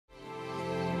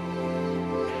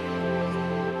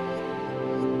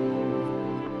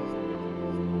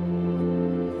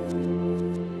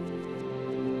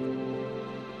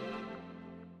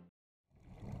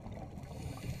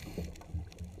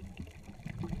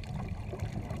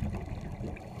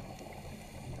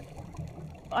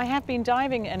I have been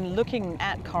diving and looking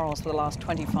at corals for the last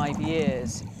 25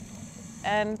 years,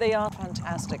 and they are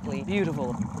fantastically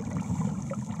beautiful.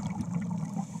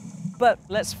 But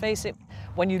let's face it,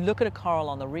 when you look at a coral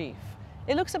on the reef,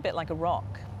 it looks a bit like a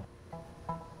rock.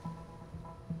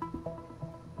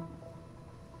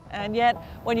 And yet,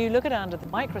 when you look at it under the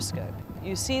microscope,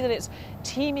 you see that it's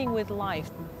teeming with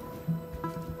life.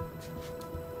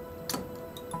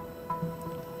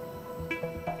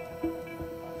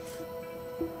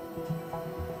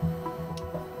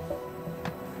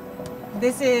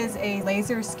 This is a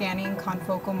laser scanning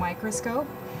confocal microscope.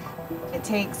 It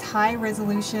takes high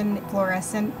resolution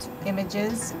fluorescent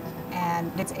images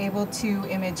and it's able to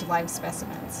image live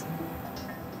specimens.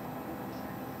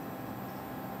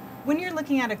 When you're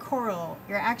looking at a coral,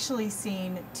 you're actually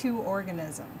seeing two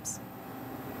organisms.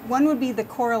 One would be the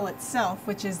coral itself,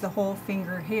 which is the whole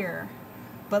finger here.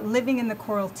 But living in the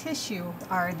coral tissue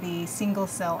are the single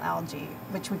cell algae,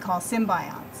 which we call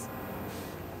symbionts.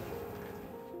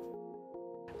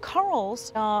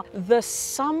 Corals are the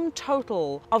sum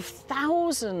total of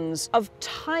thousands of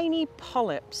tiny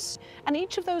polyps. And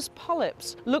each of those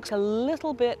polyps looks a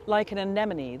little bit like an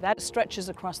anemone that stretches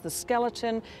across the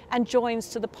skeleton and joins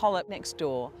to the polyp next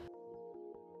door.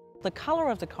 The color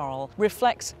of the coral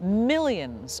reflects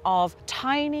millions of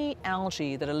tiny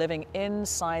algae that are living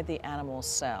inside the animal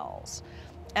cells.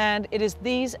 And it is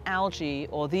these algae,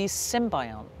 or these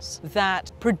symbionts,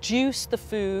 that produce the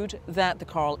food that the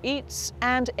coral eats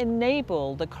and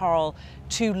enable the coral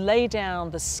to lay down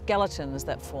the skeletons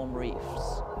that form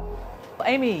reefs.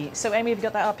 Amy, have you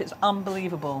got that up? It's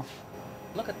unbelievable.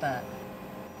 Look at that.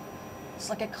 It's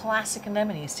like a classic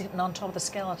anemone sitting on top of the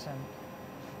skeleton.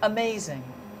 Amazing.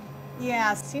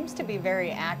 Yeah, seems to be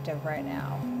very active right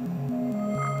now.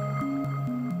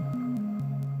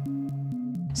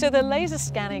 So the laser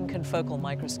scanning confocal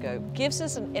microscope gives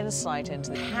us an insight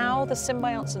into how the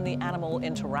symbionts and the animal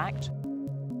interact.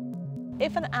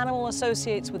 If an animal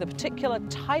associates with a particular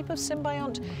type of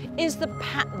symbiont, is the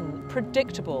pattern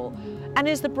predictable? And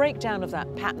is the breakdown of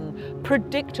that pattern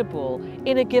predictable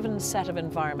in a given set of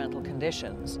environmental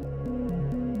conditions?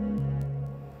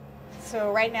 So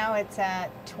right now it's at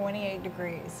 28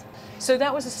 degrees. So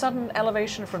that was a sudden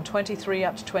elevation from 23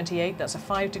 up to 28. That's a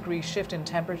 5-degree shift in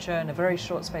temperature in a very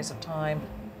short space of time.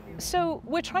 So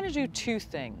we're trying to do two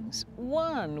things.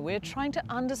 One, we're trying to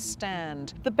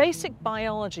understand the basic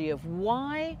biology of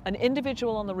why an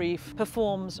individual on the reef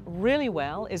performs really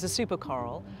well, is a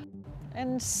supercoral.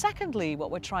 And secondly,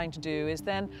 what we're trying to do is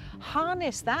then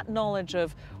harness that knowledge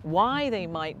of why they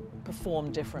might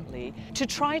perform differently to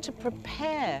try to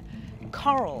prepare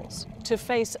corals to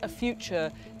face a future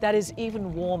that is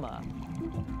even warmer.